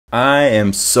I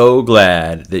am so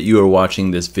glad that you are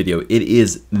watching this video. It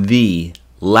is the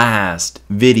last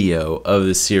video of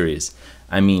the series.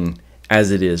 I mean,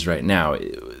 as it is right now.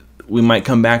 We might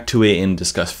come back to it and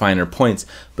discuss finer points,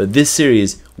 but this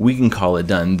series, we can call it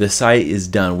done. The site is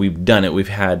done. We've done it. We've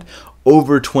had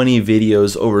over 20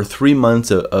 videos, over 3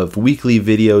 months of weekly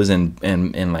videos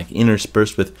and like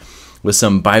interspersed with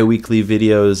some bi-weekly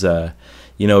videos.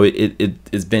 You know,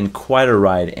 it's been quite a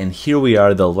ride, and here we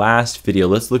are, the last video.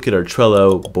 Let's look at our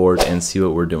Trello board and see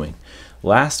what we're doing.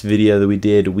 Last video that we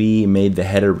did, we made the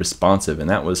header responsive, and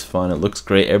that was fun. It looks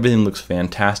great. Everything looks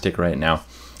fantastic right now.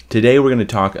 Today we're going to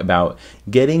talk about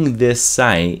getting this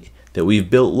site that we've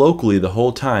built locally the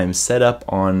whole time set up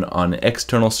on an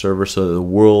external server so that the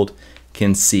world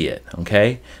can see it,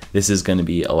 okay? This is going to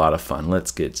be a lot of fun.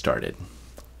 Let's get started.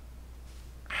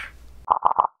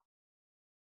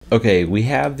 Okay, we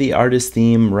have the artist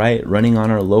theme running on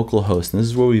our local host, and this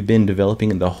is where we've been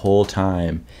developing it the whole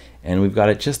time, and we've got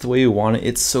it just the way we want it.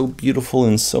 It's so beautiful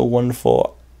and so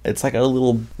wonderful. It's like a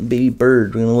little baby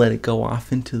bird. We're gonna let it go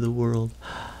off into the world.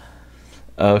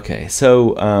 Okay,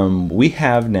 so we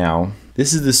have now,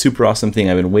 this is the super awesome thing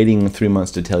I've been waiting 3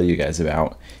 months to tell you guys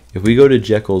about. If we go to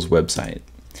Jekyll's website,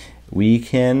 we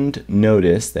can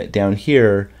notice that down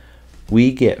here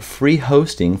we get free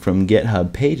hosting from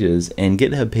GitHub Pages, and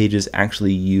GitHub Pages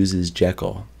actually uses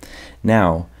Jekyll.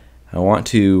 Now, I want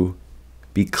to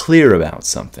be clear about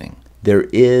something. There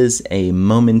is a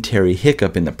momentary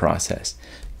hiccup in the process.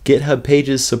 GitHub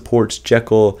Pages supports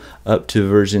Jekyll up to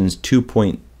versions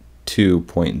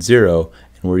 2.2.0,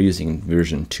 and we're using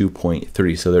version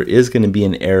 2.3, so there is going to be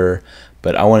an error,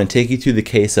 but I want to take you through the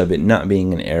case of it not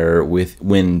being an error with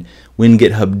when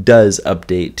GitHub does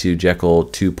update to Jekyll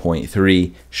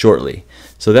 2.3 shortly.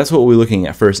 So that's what we're looking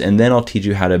at first, and then I'll teach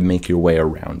you how to make your way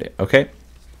around it, okay?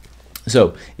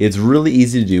 So it's really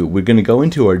easy to do. We're going to go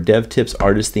into our DevTips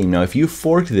artist theme. Now if you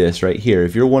fork this right here,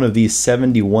 if you're one of these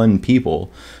 71 people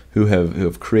who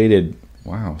have created,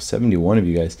 wow, 71 of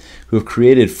you guys who have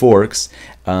created forks,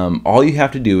 all you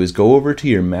have to do is go over to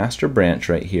your master branch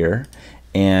right here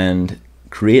and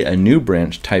create a new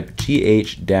branch, type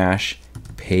gh-pages.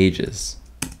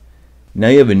 Now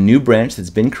you have a new branch that's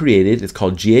been created. It's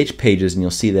called gh-pages, and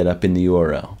you'll see that up in the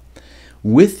URL.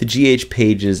 With the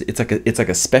gh-pages, it's like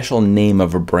a special name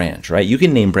of a branch, right? You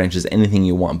can name branches anything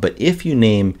you want, but if you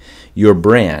name your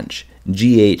branch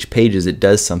gh-pages, it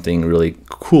does something really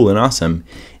cool and awesome.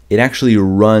 It actually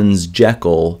runs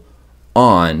Jekyll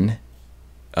on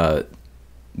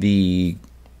the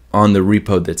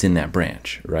repo that's in that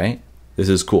branch, right? This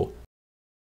is cool.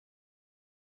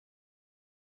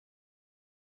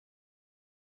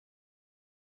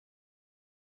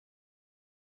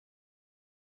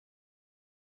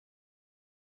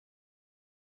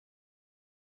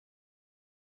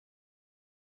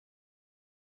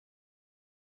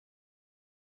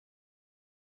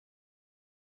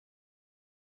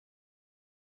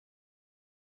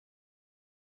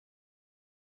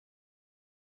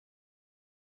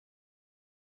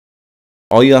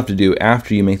 All you have to do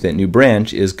after you make that new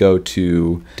branch is go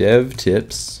to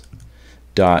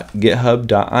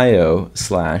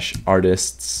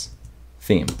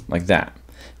devtips.github.io/artists-theme, like that.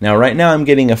 Now right now I'm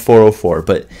getting a 404,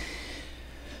 but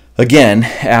again,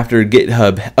 after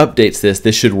GitHub updates this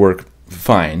should work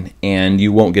fine, and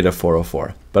you won't get a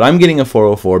 404. But I'm getting a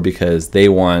 404 because they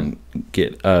want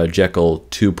Jekyll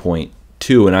 2.2,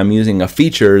 and I'm using a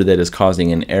feature that is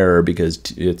causing an error because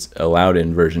it's allowed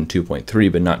in version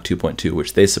 2.3 but not 2.2,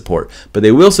 which they support. But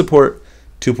they will support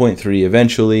 2.3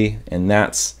 eventually, and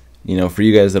that's, you know, for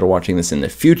you guys that are watching this in the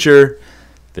future,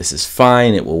 this is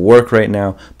fine, it will work right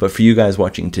now. But for you guys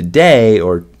watching today,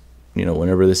 or you know,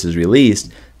 whenever this is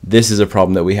released, this is a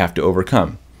problem that we have to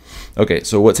overcome. Okay,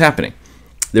 so what's happening?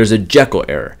 There's a Jekyll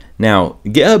error. Now,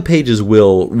 GitHub Pages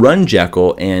will run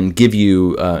Jekyll and give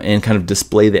you and kind of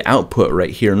display the output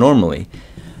right here normally.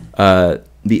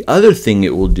 The other thing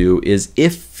it will do is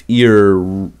if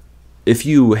you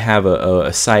have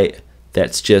a site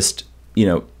that's just, you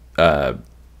know,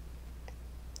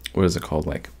 what is it called,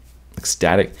 like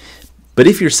static. But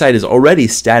if your site is already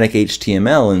static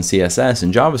HTML and CSS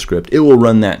and JavaScript, it will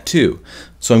run that too.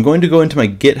 So I'm going to go into my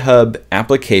GitHub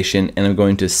application and I'm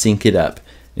going to sync it up.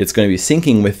 It's going to be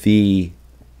syncing with the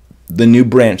new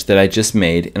branch that I just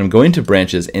made, and I'm going to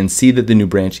branches and see that the new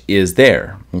branch is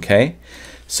there, okay?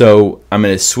 So I'm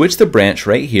going to switch the branch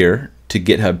right here to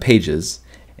GitHub Pages,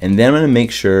 and then I'm going to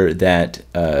make sure that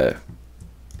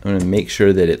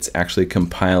it's actually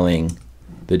compiling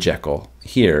the Jekyll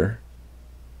here.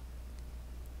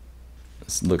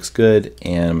 This looks good,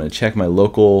 and I'm going to check my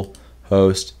local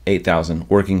host 8000,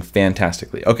 working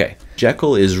fantastically. Okay,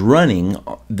 Jekyll is running,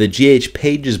 the GH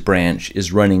Pages branch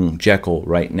is running Jekyll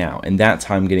right now, and that's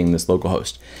how I'm getting this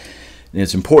localhost. And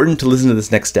it's important to listen to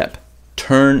this next step.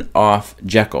 Turn off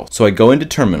Jekyll. So I go into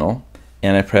terminal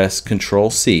and I press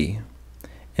Control-C,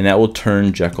 and that will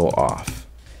turn Jekyll off.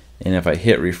 And if I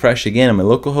hit refresh again on my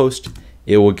localhost,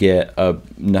 it will get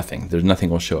nothing. There's nothing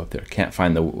will show up there. Can't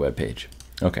find the web page.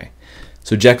 Okay,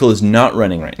 so Jekyll is not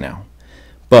running right now,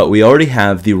 but we already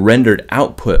have the rendered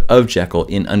output of Jekyll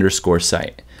in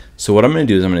 _site. So what I'm going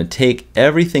to do is I'm going to take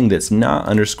everything that's not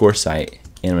 _site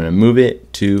and I'm going to move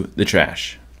it to the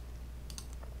trash.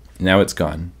 Now it's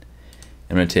gone.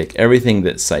 I'm going to take everything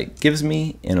that site gives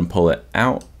me and I'm pull it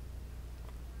out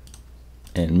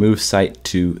and move site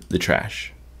to the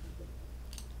trash.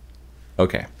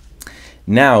 Okay.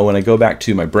 Now when I go back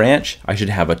to my branch, I should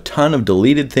have a ton of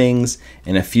deleted things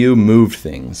and a few moved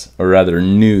things, or rather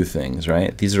new things,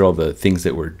 right? These are all the things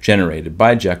that were generated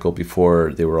by Jekyll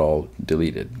before they were all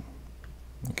deleted.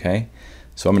 Okay,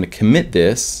 so I'm going to commit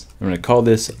this. I'm going to call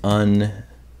this unjekyll.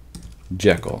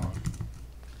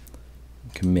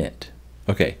 Commit.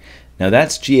 Okay, now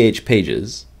that's GH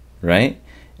Pages, right?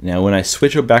 Now when I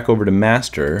switch it back over to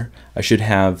master, I should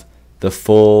have the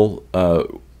full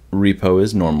repo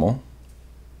as normal.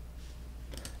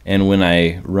 And when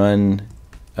I run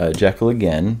Jekyll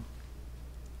again,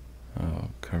 oh,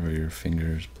 cover your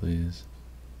fingers, please.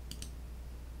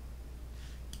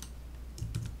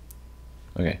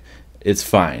 Okay, it's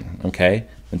fine, okay?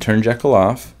 And turn Jekyll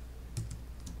off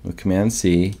with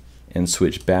Command-C and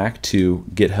switch back to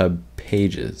GitHub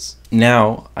Pages.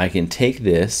 Now I can take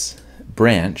this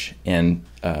branch and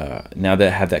now that I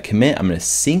have that commit, I'm going to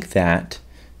sync that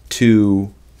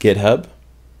to GitHub.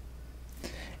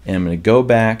 And I'm going to go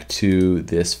back to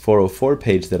this 404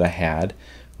 page that I had,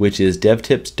 which is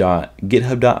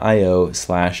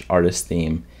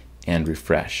devtips.github.io/artist-theme, and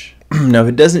refresh. Now if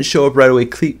it doesn't show up right away,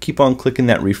 keep on clicking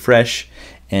that refresh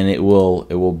and it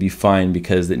will be fine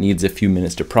because it needs a few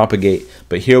minutes to propagate.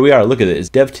 But here we are, look at it. It's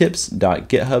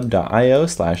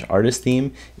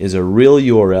devtips.github.io/artist-theme is a real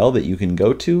URL that you can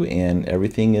go to and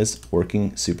everything is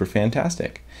working super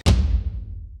fantastic.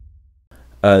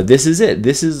 This is it.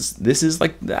 This is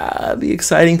like the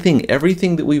exciting thing.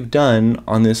 Everything that we've done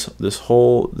on this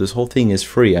whole thing is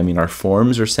free. I mean, our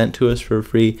forms are sent to us for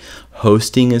free.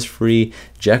 Hosting is free.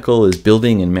 Jekyll is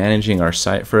building and managing our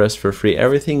site for us for free.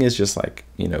 Everything is just like,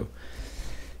 you know,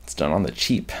 it's done on the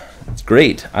cheap. It's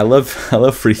great. I love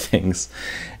free things.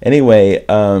 Anyway,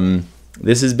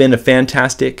 this has been a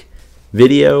fantastic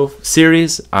video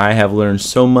series. I have learned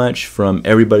so much from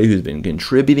everybody who's been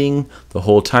contributing the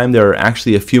whole time. There are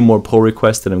actually a few more pull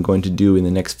requests that I'm going to do in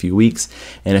the next few weeks,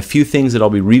 and a few things that I'll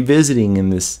be revisiting in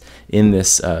this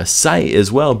site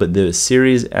as well. But the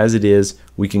series as it is,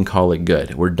 we can call it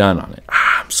good. We're done on it.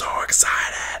 I'm so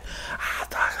excited.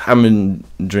 I'm gonna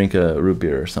drink a root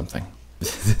beer or something.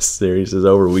 This series is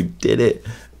over. We did it.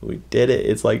 We did it.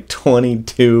 It's like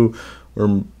 22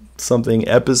 or something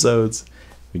episodes.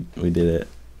 We did it.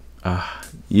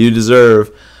 You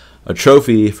deserve a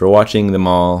trophy for watching them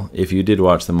all. If you did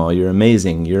watch them all, you're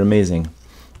amazing. You're amazing.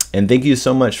 And thank you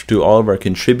so much to all of our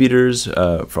contributors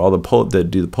for all that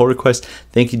do the pull requests.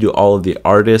 Thank you to all of the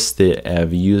artists that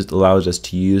have allowed us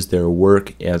to use their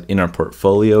work in our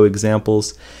portfolio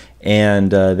examples.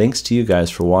 And thanks to you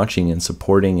guys for watching and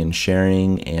supporting and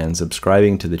sharing and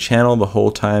subscribing to the channel the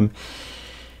whole time.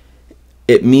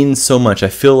 It means so much. I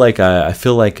feel like I've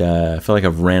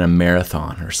ran a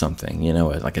marathon or something, you know,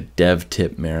 like a dev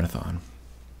tip marathon.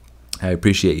 I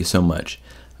appreciate you so much.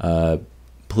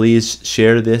 Please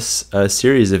share this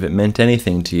series if it meant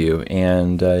anything to you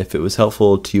and if it was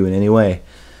helpful to you in any way.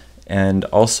 And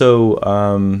also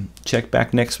check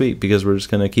back next week because we're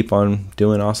just going to keep on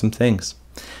doing awesome things.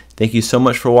 Thank you so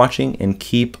much for watching and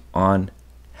keep on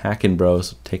hacking,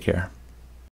 bros. Take care.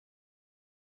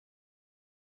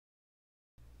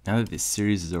 Now that this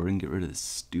series is over, we can get rid of this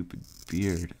stupid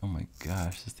beard. Oh my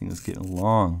gosh, this thing is getting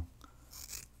long.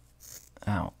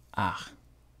 Ow. Ah.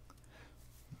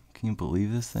 Can you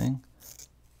believe this thing?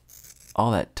 All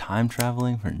that time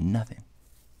traveling for nothing.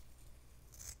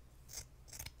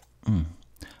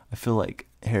 I feel like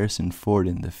Harrison Ford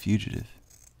in The Fugitive.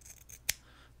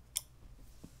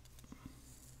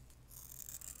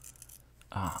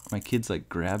 My kids like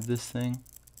grab this thing.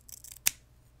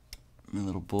 My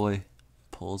little boy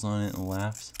pulls on it and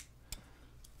laughs.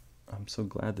 I'm so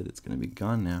glad that it's gonna be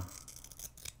gone now.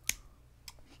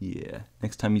 Yeah.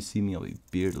 Next time you see me, I'll be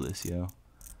beardless, yo.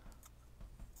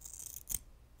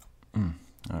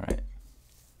 Alright.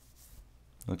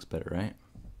 Looks better, right?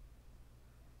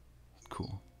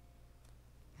 Cool.